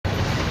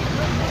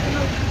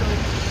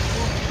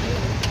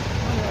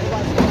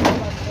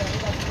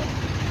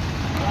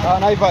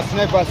Naivas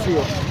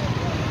hiyo.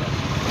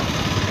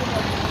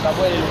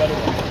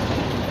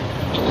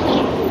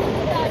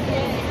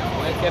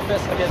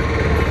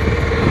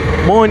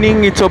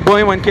 Morning, it's your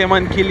boy man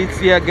Kilits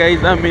here,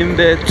 guys. I'm in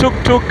the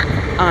tuk-tuk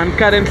and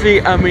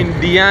currently I'm in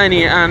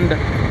Diani, and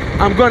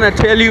I'm gonna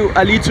tell you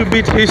a little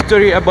bit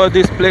history about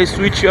this place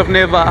which you have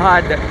never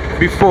heard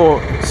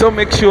before. So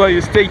make sure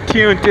you stay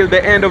tuned till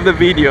the end of the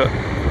video.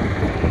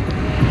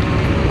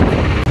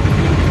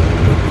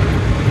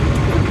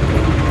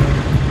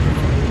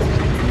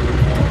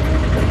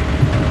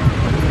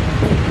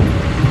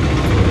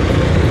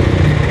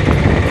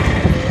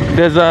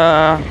 There's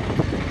a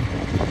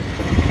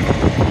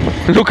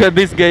look at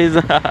this, guys.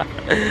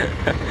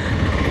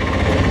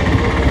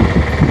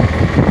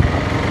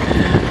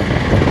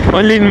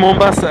 Only in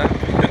Mombasa.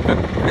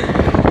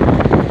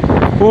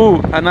 Ooh,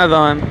 another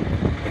one.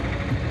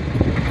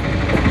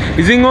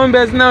 Hizi ng'ombe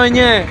hazina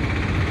wenyewe.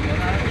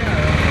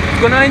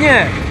 Kuna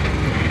wenyewe?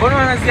 Mbona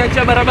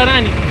wanaziacha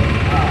barabarani?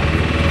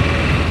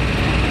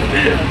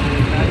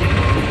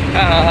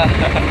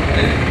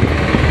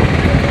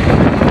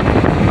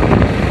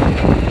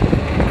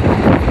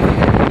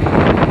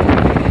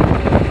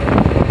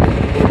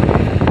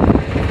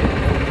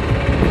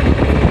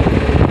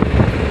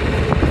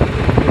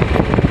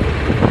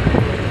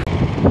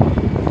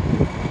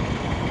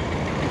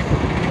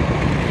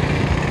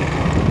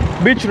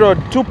 Beach road,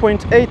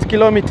 2.8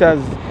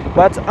 kilometers,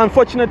 but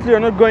unfortunately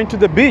you're not going to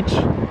the beach.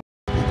 You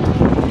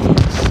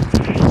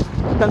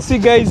can see,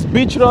 guys,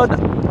 beach road,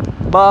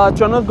 but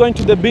you're not going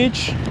to the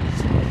beach.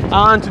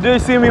 And today you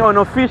see me on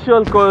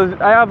official because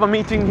I have a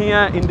meeting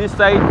here in this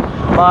side.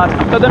 But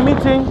after the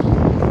meeting,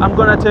 I'm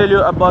gonna tell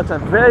you about a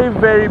very,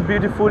 very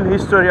beautiful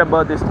history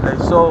about this place.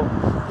 So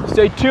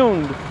stay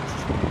tuned.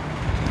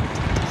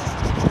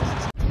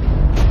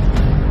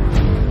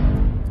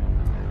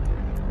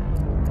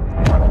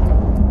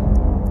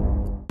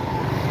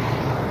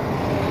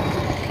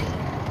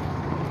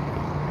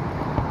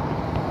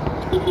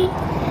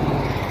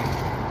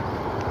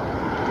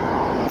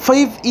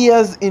 Five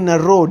years in a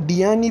row,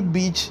 Diani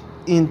Beach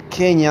in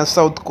Kenya,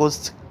 South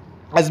Coast,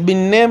 has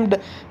been named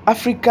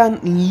African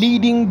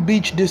leading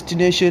beach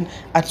destination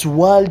at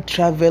World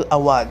Travel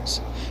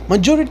Awards.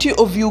 Majority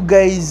of you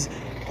guys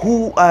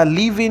who are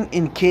living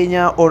in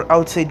Kenya or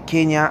outside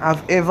Kenya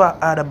have ever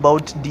heard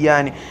about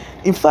Diani.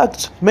 In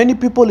fact, many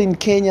people in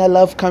Kenya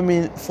love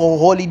coming for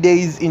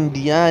holidays in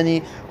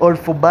Diani or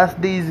for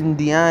birthdays in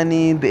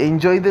Diani. They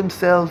enjoy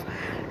themselves.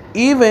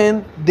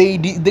 Even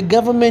the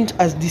government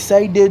has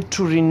decided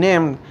to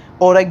rename,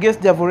 or I guess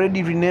they have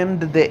already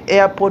renamed the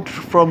airport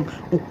from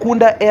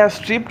Ukunda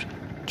Airstrip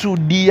to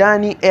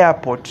Diani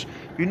Airport.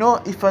 You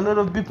know, if a lot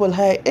of people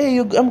hey,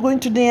 I'm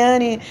going to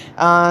Diani,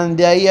 and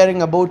they are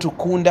hearing about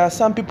Ukunda,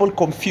 some people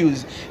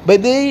confused.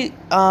 But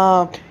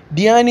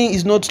Diani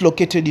is not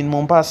located in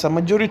Mombasa.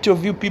 Majority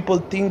of you people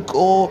think,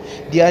 oh,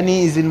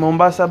 Diani is in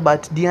Mombasa,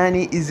 but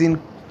Diani is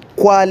in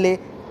Kwale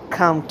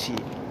County.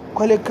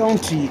 Kwale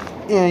County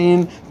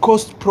in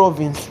Coast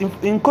Province.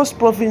 In Coast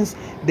Province,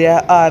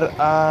 there are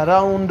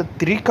around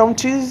 3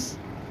 counties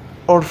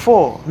or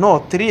 4. No,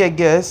 3 I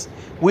guess,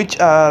 which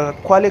are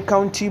Kwale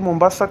County,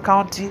 Mombasa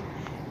County,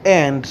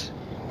 and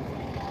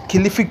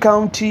Kilifi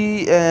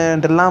County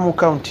and Lamu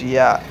County.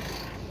 Yeah.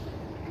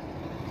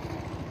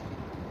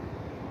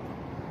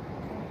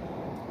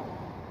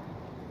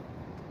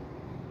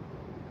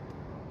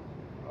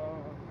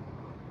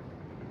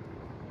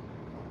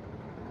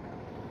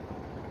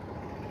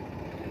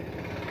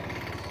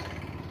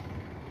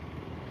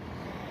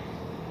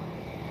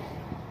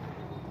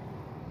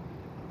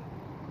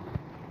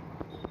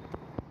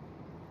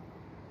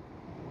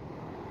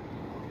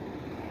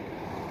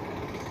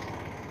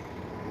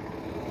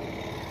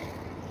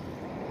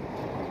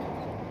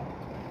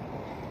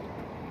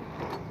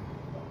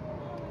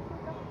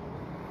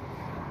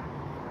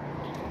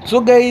 So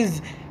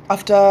guys,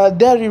 after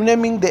they're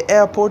renaming the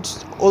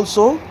airport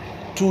also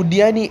to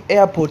Diani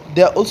Airport,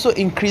 they're also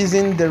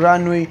increasing the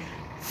runway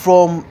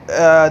from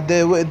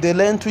the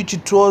length which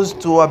it was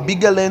to a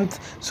bigger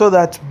length so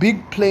that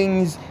big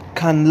planes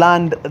can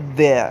land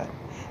there.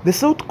 The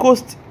South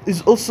Coast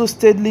is also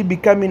steadily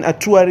becoming a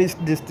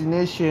tourist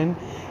destination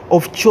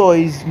of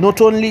choice,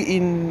 not only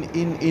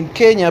in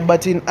Kenya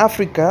but in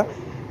Africa,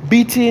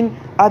 beating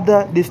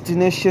other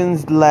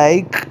destinations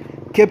like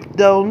Cape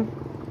Town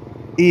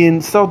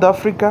in South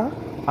Africa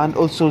and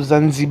also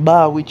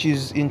Zanzibar, which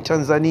is in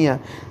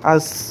Tanzania,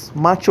 as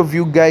much of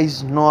you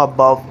guys know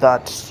about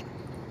that.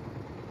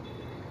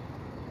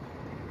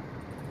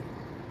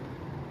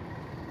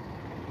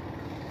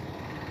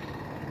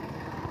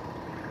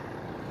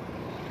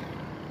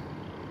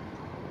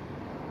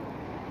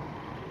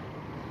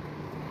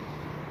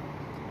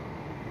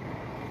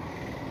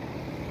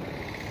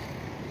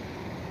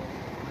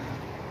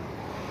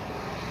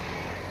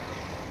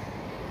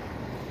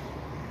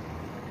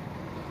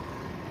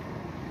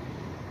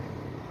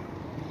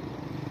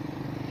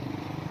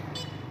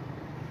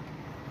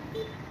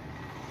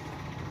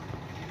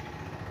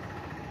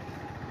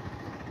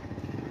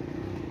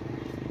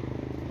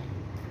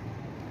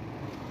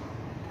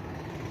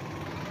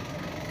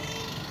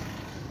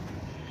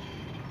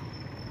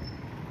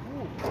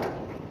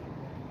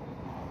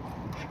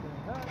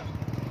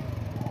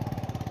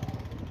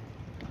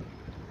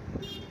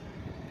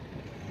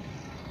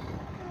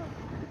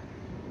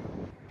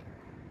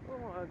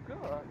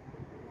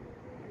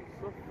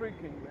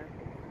 freaking, man.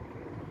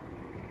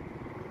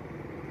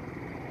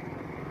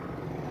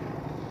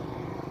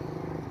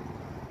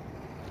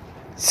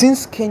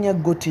 Since Kenya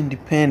got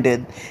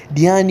independent,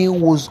 Diani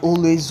was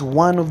always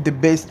one of the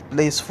best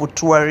places for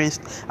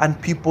tourists and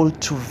people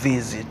to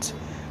visit.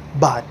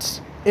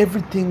 But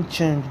everything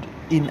changed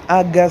in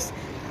August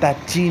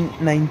 13,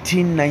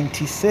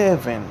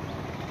 1997.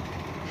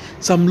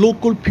 Some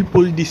local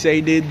people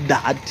decided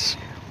that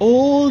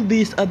all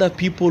these other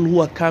people who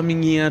are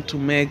coming here to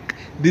make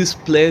this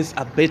place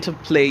a better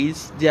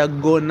place, they are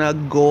gonna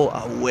go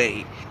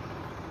away.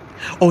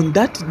 On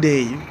that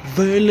day,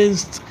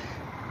 violence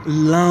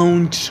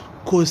lounge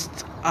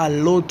caused a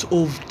lot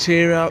of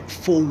terror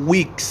for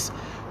weeks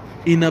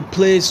in a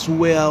place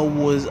where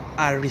was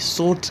a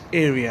resort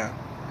area.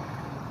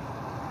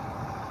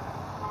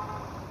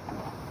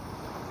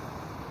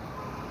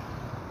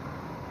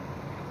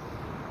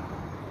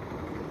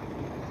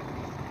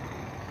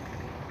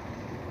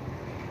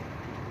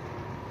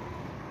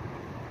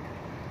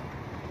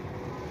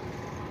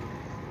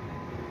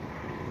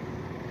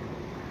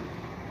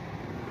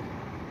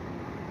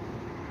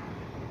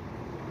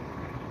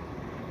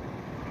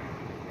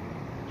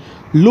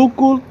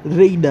 Local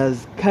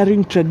raiders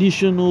carrying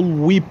traditional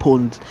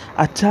weapons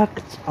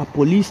attacked a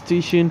police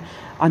station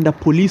and a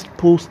police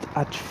post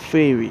at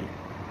ferry.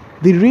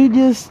 The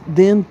raiders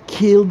then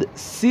killed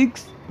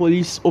 6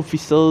 police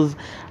officers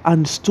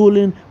and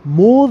stolen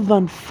more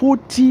than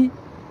 40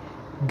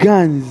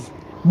 guns.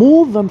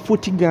 More than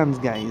 40 guns,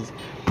 guys,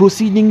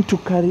 proceeding to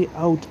carry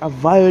out a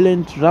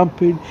violent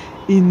rampage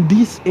in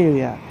this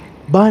area,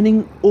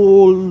 banning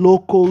all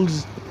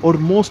locals or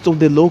most of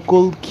the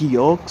local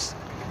kiosks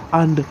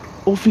and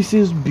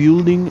offices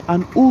building,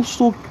 and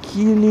also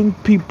killing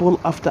people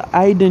after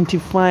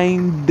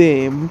identifying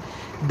them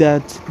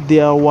that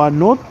there were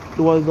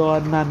non-locals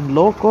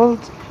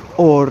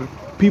or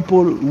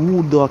people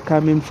who were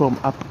coming from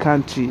up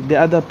country, the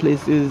other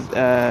places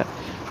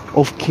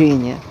of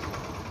Kenya.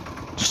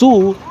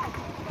 So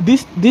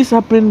this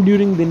happened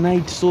during the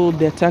night, so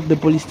they attacked the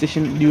police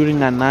station during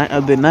the night,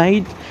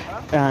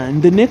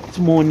 and the next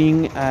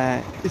morning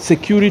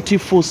security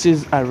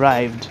forces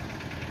arrived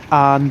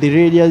and the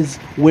raiders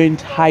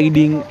went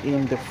hiding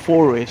in the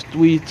forest,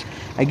 which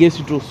I guess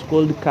it was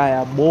called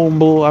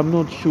Bombo. I'm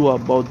not sure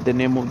about the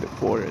name of the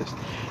forest,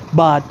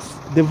 but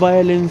the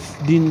violence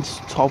didn't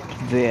stop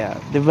there.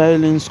 The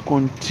violence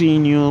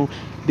continued.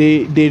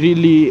 They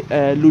really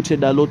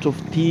looted a lot of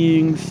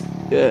things.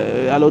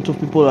 A lot of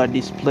people are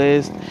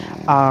displaced,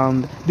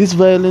 and this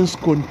violence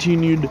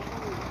continued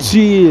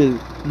till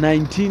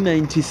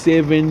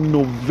 1997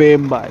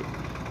 November.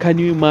 Can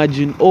you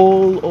imagine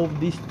all of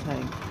this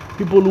time?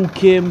 People who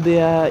came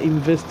there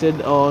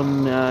invested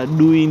on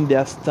doing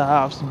their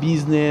stuffs,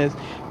 business.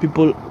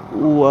 People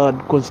who had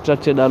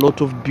constructed a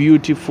lot of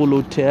beautiful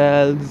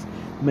hotels.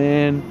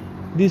 Man,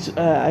 this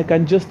I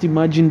can just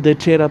imagine the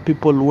terror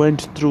people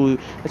went through.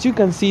 As you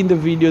can see in the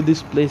video,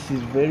 this place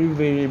is very,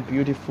 very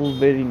beautiful,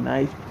 very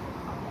nice.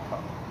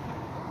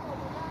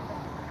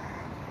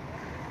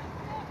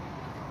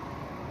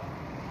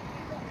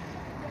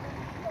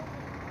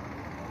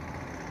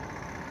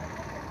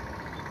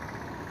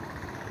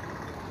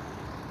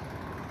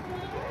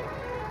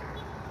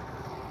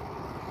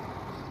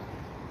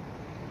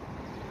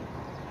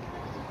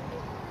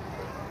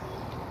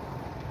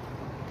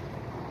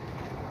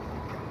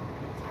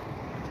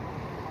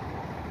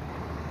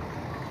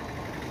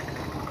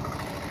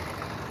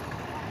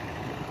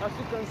 As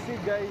you can see,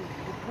 guys,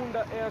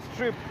 Ukunda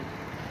Airstrip.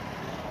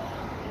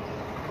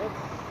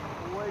 That's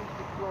the way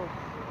to cross.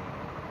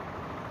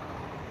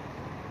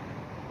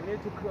 We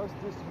need to cross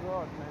this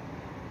road, man.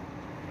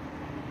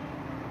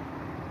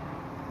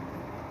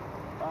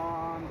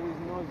 And there is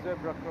no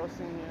zebra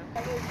crossing here.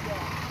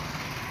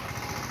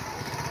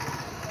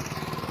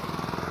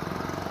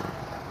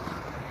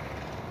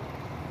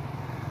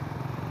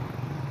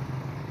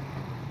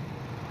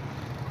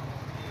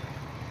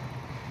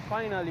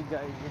 Finally,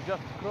 guys, we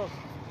just crossed.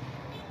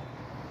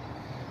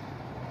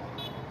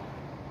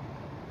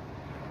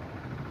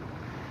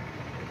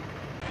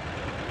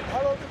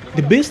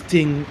 The best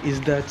thing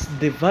is that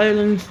the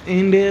violence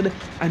ended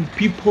and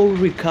people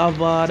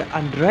recovered,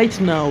 and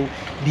right now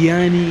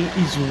Diani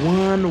is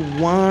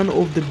one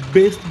of the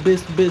best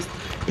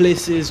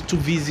places to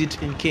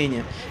visit in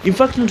Kenya. In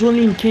fact, not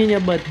only in Kenya,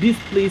 but this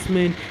place,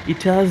 man,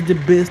 it has the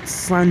best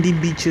sandy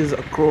beaches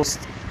across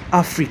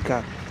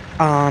Africa,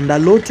 and a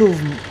lot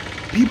of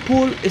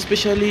people,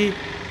 especially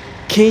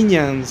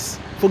Kenyans,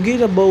 forget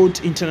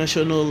about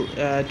international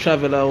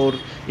traveler or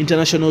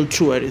international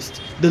tourists.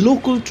 The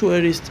local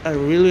tourists are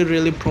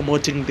really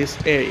promoting this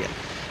area.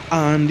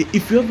 And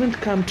if you haven't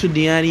come to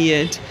Diani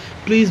yet,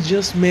 please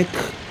just make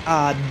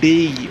a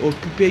day or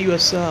prepare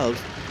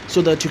yourself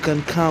so that you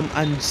can come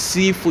and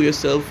see for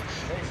yourself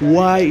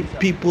why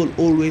people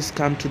always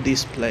come to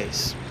this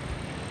place.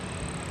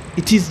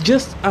 It is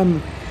just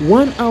an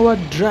 1 hour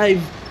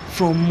drive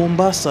from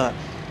Mombasa.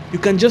 You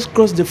can just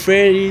cross the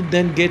ferry,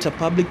 then get a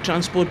public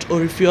transport,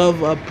 or if you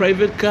have a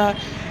private car,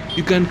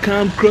 you can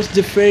come cross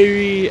the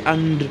ferry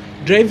and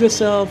drive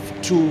yourself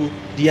to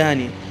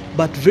Diani.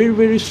 but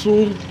very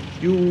soon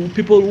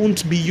people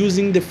won't be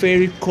using the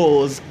ferry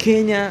cause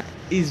Kenya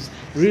is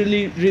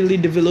really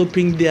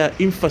developing their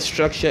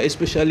infrastructure,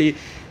 especially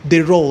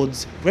the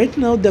roads. Right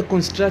now they're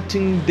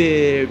constructing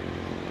the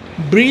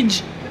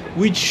bridge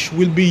which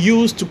will be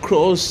used to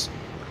cross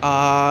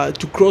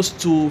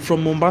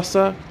from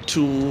Mombasa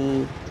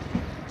to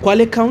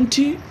Kwale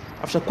County.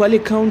 After Kwale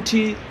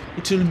County,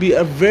 it will be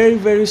a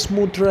very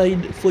smooth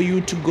ride for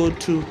you to go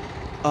to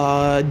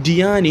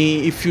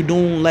Diani if you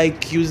don't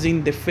like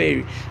using the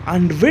ferry.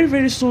 And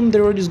very soon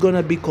the road is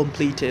gonna be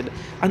completed.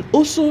 And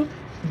also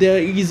there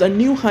is a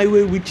new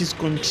highway which is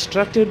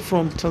constructed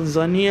from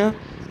Tanzania,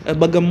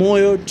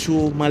 Bagamoyo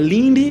to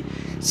Malindi.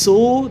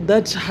 So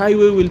that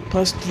highway will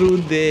pass through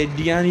the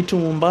Diani to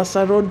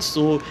Mombasa road.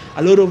 So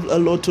a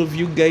lot of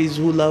you guys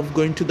who love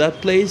going to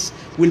that place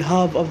will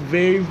have a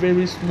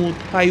very smooth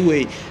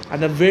highway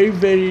and a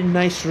very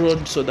nice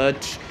road, so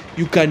that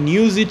you can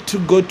use it to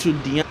go to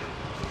Diani.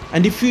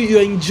 And if you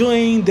are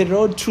enjoying the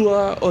road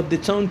tour or the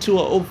town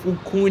tour of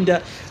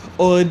Ukunda,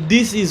 or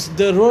this is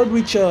the road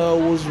which I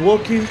was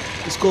walking,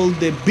 it's called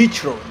the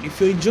beach road. If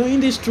you're enjoying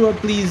this tour,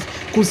 please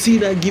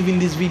consider giving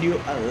this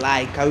video a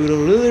like. I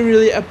will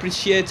really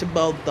appreciate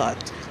about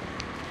that.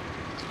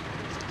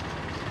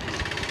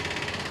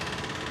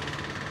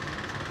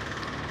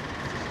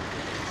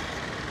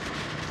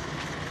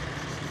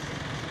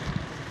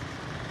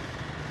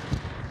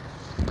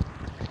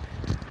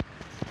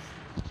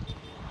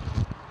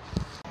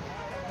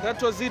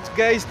 That was it,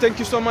 guys. Thank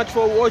you so much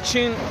for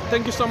watching.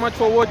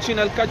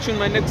 I'll catch you in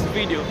my next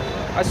video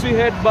as we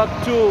head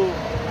back to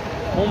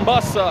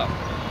Mombasa.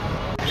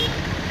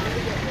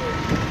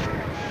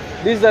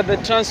 These are the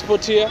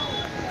transport here.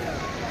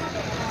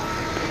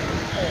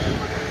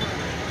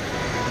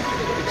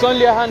 It's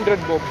only 100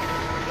 bob.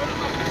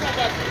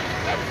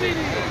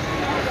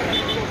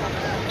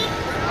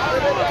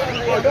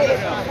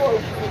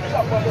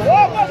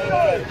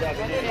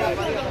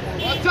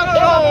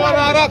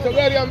 haraka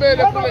gari ya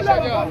mbele kule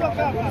shajaa.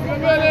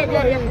 Mbele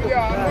gari ya